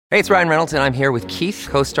Hey, it's Ryan Reynolds, and I'm here with Keith,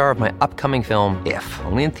 co-star of my upcoming film, If,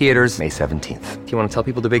 only in theaters May 17th. Do you want to tell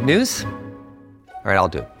people the big news? All right, I'll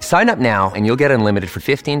do it. Sign up now and you'll get unlimited for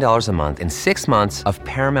 $15 a month and 6 months of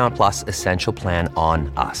Paramount Plus Essential Plan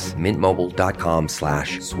on us.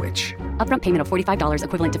 MintMobile.com/switch. Upfront payment of $45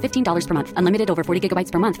 equivalent to $15 per month. Unlimited over 40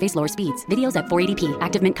 gigabytes per month. Face lower speeds. Videos at 480p.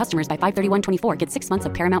 Active Mint customers by 531.24 get 6 months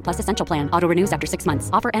of Paramount Plus Essential Plan. Auto renews after 6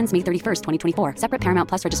 months. Offer ends May 31st, 2024. Separate Paramount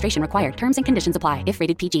Plus registration required. Terms and conditions apply if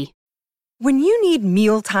rated PG. When you need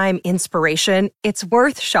mealtime inspiration, it's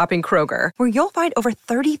worth shopping Kroger, where you'll find over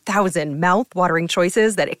 30,000 mouth-watering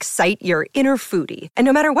choices that excite your inner foodie. And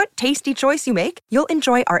no matter what tasty choice you make, you'll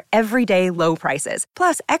enjoy our everyday low prices,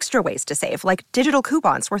 plus extra ways to save, like digital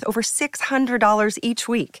coupons worth over $600 each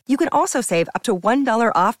week. You can also save up to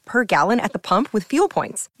 $1 off per gallon at the pump with fuel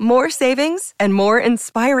points. More savings and more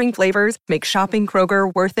inspiring flavors make shopping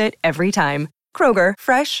Kroger worth it every time. Kroger,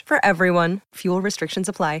 fresh for everyone. Fuel restrictions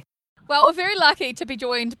apply. Well, we're very lucky to be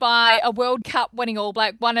joined by a World Cup winning All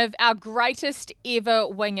Black, one of our greatest ever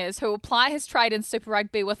wingers, who will ply his trade in Super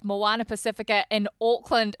Rugby with Moana Pasifika in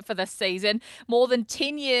Auckland for this season. More than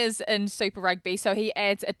 10 years in Super Rugby, so he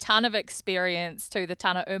adds a ton of experience to the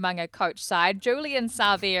Tana Umanga coach side. Julian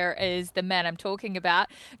Savea is the man I'm talking about.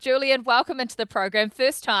 Julian, welcome into the program.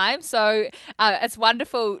 First time, so it's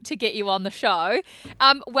wonderful to get you on the show.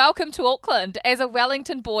 Welcome to Auckland. As a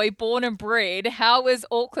Wellington boy, born and bred, how is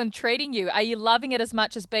Auckland treating you? Are you loving it as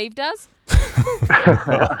much as Beeve does?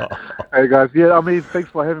 Hey guys, yeah, I mean, thanks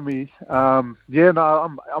for having me. I'm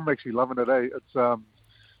actually loving it. It's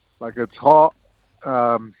it's hot.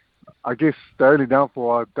 I guess the only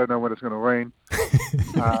downfall, I don't know when it's going to rain.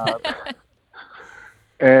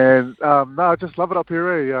 I just love it up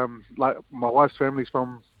here. Like my wife's family's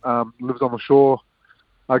from lives on the shore.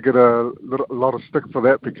 I get a lot of stick for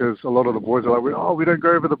that because a lot of the boys are like, we don't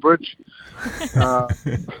go over the bridge.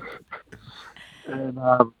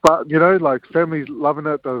 But family's loving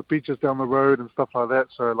it. The beaches down the road and stuff like that.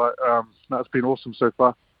 So it's been awesome so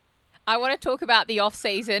far. I want to talk about the off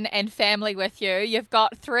season and family with you. You've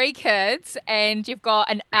got 3 kids and you've got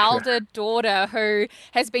an elder daughter who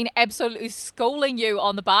has been absolutely schooling you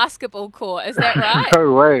on the basketball court. Is that right?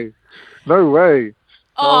 No way.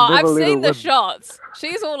 Oh, I've seen the shots.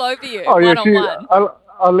 She's all over you, one on one.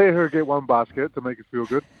 I'll let her get one basket to make it feel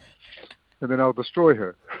good, and then I'll destroy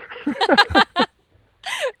her.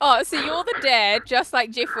 Oh, so you're the dad, just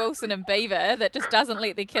like Jeff Wilson and Beaver, that just doesn't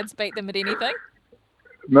let their kids beat them at anything?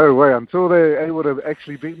 No way. Until they're able to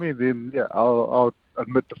actually beat me, then yeah, I'll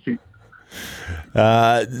admit defeat.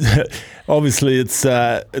 Obviously, it's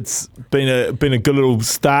been a good little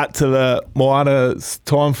start to the Moana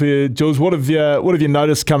time for you, Jules. What have you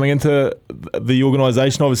noticed coming into the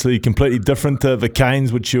organisation? Obviously, completely different to the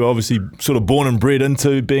Canes, which you're obviously sort of born and bred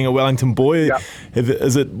into, being a Wellington boy. Yeah.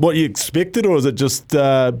 Is it what you expected, or has it just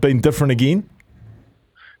been different again?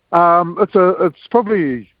 It's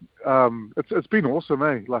probably it's been awesome,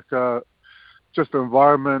 eh? Just the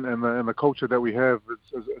environment and the culture that we have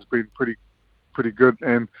has been pretty good.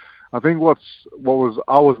 And I think I was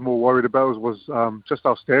more worried about was just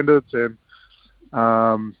our standards and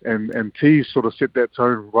T sort of set that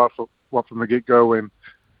tone right from the get go. And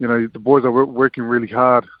the boys are working really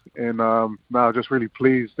hard, and just really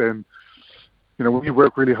pleased. And when you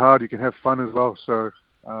work really hard, you can have fun as well. So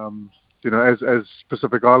as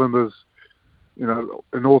Pacific Islanders,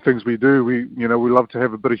 in all things we do, we love to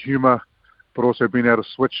have a bit of humour, but also being able to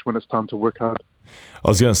switch when it's time to work hard. I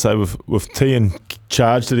was going to say, with T in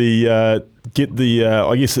charge, did he get the,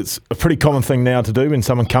 I guess it's a pretty common thing now to do when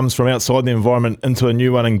someone comes from outside the environment into a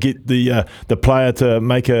new one and get the player to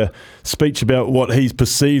make a speech about what he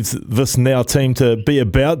perceives this now team to be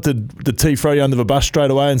about? Did T throw you under the bus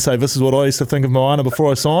straight away and say, this is what I used to think of Moana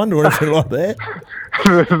before I signed, or anything like that?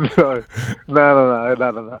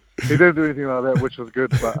 No. He didn't do anything like that, which was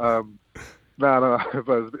good. But but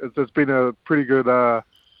it's been a pretty good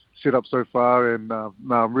setup so far, and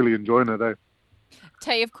I'm really enjoying it.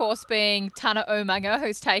 T, of course, being Tana Umanga,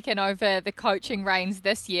 who's taken over the coaching reins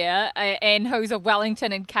this year, and who's a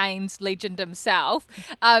Wellington and Canes legend himself.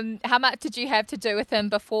 How much did you have to do with him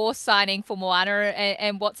before signing for Moana,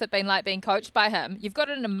 and what's it been like being coached by him? You've got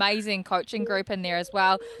an amazing coaching group in there as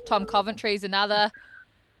well. Tom Coventry's another.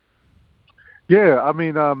 Yeah, I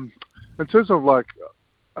mean, in terms of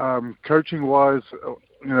coaching wise,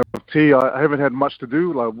 with T, I haven't had much to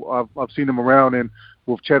do. I've seen him around and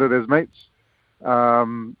we've chatted as mates.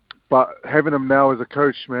 But having him now as a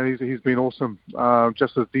coach, man, he's been awesome.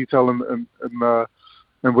 Just as detailed in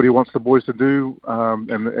what he wants the boys to do.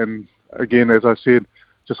 And again, as I said,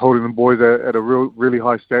 just holding the boys at a really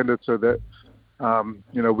high standard so that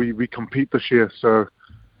we compete this year. So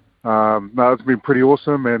No, it's been pretty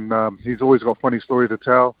awesome, and he's always got funny stories to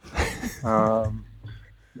tell.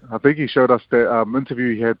 I think he showed us that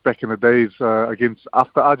interview he had back in the days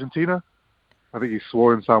after Argentina. I think he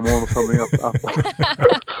swore in Samoan or something. After.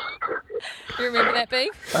 You remember that, B?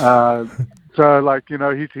 So,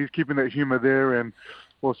 he's keeping that humour there, and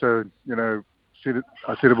also,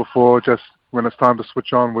 I said it before. Just when it's time to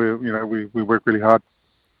switch on, we work really hard.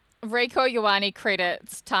 Rieko Ioane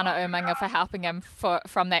credits Tana Umaga for helping him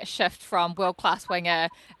from that shift from world-class winger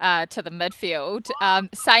to the midfield.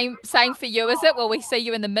 Same for you, is it? Will we see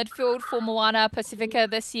you in the midfield for Moana Pasifika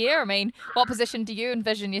this year? I mean, what position do you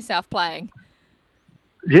envision yourself playing?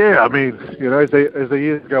 Yeah, I mean, as the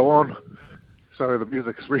years go on, so the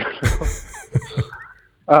music's real.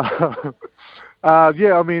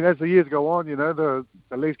 Yeah, I mean, as the years go on, the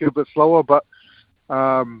leagues get a bit slower, but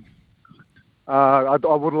I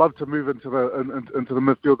would love to move into the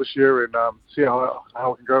midfield this year and see how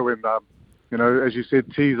it can go. And as you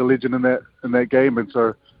said, T's a legend in that game, and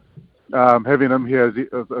so having him here is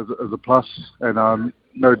a plus, and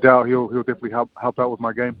no doubt he'll definitely help out with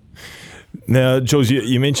my game. Now, Jules,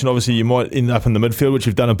 you mentioned obviously you might end up in the midfield, which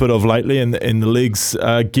you've done a bit of lately, and the legs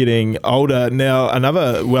are getting older. Now,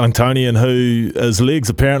 another Wellingtonian his legs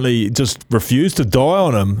apparently just refused to die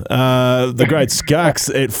on him, the great Skux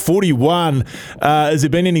at 41. Has there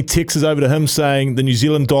been any texts over to him saying the New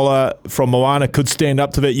Zealand dollar from Moana could stand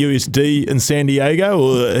up to that USD in San Diego,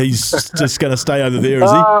 or he's just going to stay over there,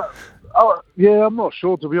 is he? Yeah, I'm not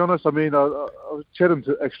sure, to be honest. I mean, I was chatting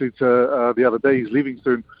to the other day. He's leaving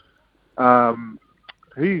soon.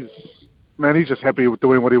 He's just happy with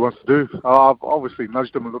doing what he wants to do. I've obviously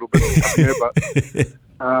nudged him a little bit here, but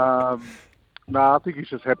I think he's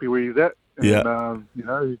just happy where he's at. And, he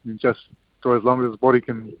can just go as long as his body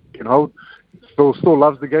can hold. Still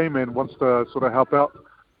loves the game and wants to sort of help out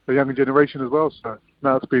the younger generation as well. So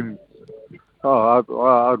it's been. I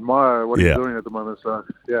admire what he's doing at the moment. So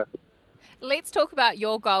yeah. Let's talk about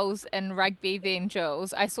your goals in rugby then,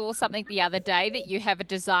 Jules. I saw something the other day that you have a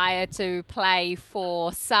desire to play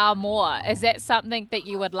for Samoa. Is that something that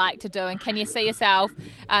you would like to do? And can you see yourself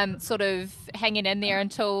sort of hanging in there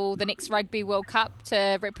until the next Rugby World Cup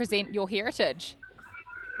to represent your heritage?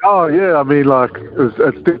 Oh, yeah. I mean,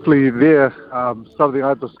 it's definitely there. Something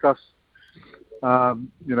I've discussed,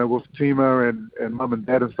 with Tima and Mum and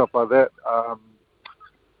Dad and stuff like that.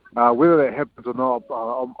 Whether that happens or not,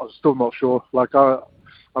 I'm still not sure.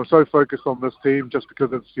 I'm so focused on this team just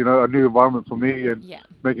because it's a new environment for me and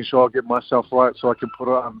making sure I get myself right so I can put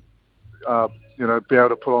on, be able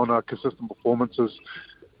to put on consistent performances.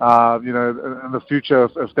 In the future,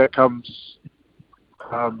 if that comes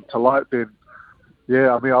to light, then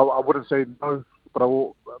yeah. I mean, I wouldn't say no, but I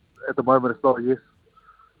will. At the moment, it's not a yes.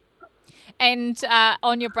 And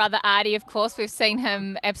on your brother Artie, of course, we've seen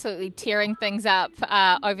him absolutely tearing things up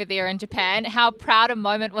over there in Japan. How proud a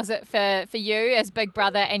moment was it for you as big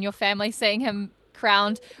brother and your family seeing him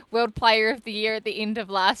crowned World Player of the Year at the end of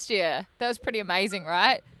last year? That was pretty amazing,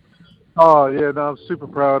 right? Oh, yeah, no, I'm super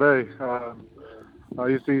proud,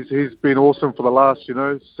 He's been awesome for the last,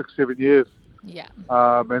 6-7 years. Yeah.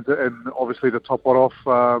 And obviously to top it off,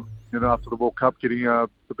 after the World Cup, getting the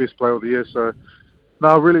best player of the year. So,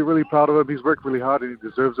 no, really, really proud of him. He's worked really hard and he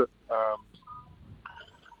deserves it.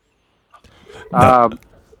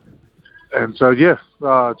 And so,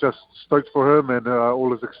 just stoked for him and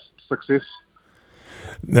all his success.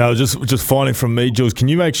 Now, just finally from me, Jules, can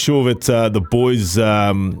you make sure that the boys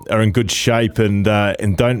are in good shape and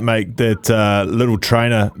don't make that little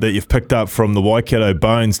trainer that you've picked up from the Waikato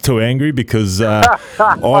Bones too angry? Because I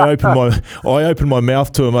opened my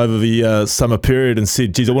mouth to him over the summer period and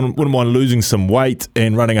said, "Geez, I wouldn't mind losing some weight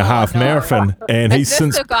and running a half marathon." And he's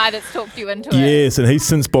since the guy that's talked you into it. Yes, and he's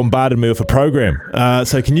since bombarded me with a program.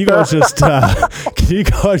 So can you guys just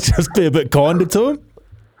be a bit kinder to him?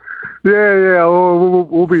 Yeah,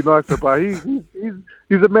 we'll be nicer, but he's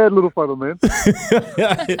a mad little fella, man.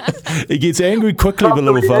 He gets angry quickly, the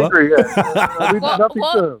little fella. Angry, yeah.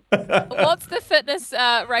 What's the fitness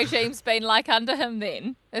regime's been like under him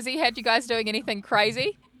then? Has he had you guys doing anything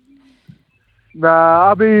crazy? Nah,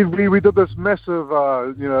 I mean, we did this massive,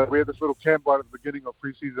 we had this little camp right at the beginning of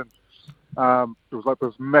preseason. It was like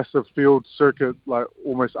this massive field circuit, like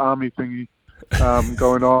almost army thingy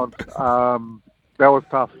going on. That was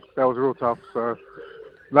tough. That was real tough. So,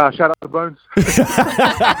 Nah, shout out to Bones.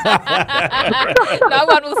 No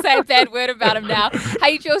one will say a bad word about him now.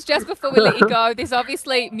 Hey, Jules, just before we let you go, there's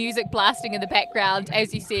obviously music blasting in the background.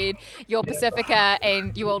 As you said, you're Pacifica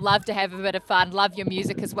and you all love to have a bit of fun, love your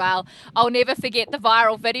music as well. I'll never forget the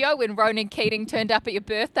viral video when Ronan Keating turned up at your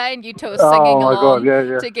birthday and you two are singing Oh my God, along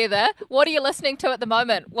yeah. together. What are you listening to at the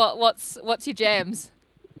moment? What's your jams?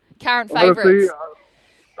 Current Honestly, favourites?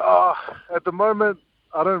 at the moment,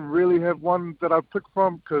 I don't really have one that I pick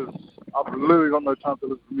from because I've literally got no time to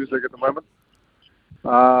listen to music at the moment.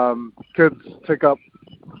 Kids pick up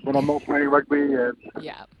when I'm not playing rugby, and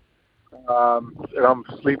Yeah. and I'm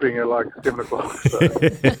sleeping at like 7 o'clock. So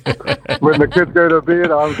when the kids go to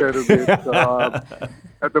bed, I'm going to bed. So,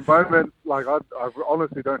 at the moment, like I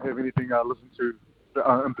honestly don't have anything I listen to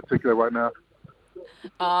in particular right now.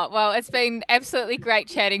 Well, it's been absolutely great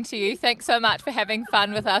chatting to you. Thanks so much for having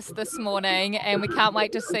fun with us this morning, and we can't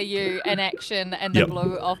wait to see you in action in the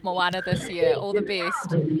blue of Moana this year. All the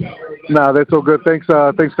best. Nah, that's all good. Thanks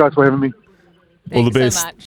guys for having me. All the Thanks best. so much.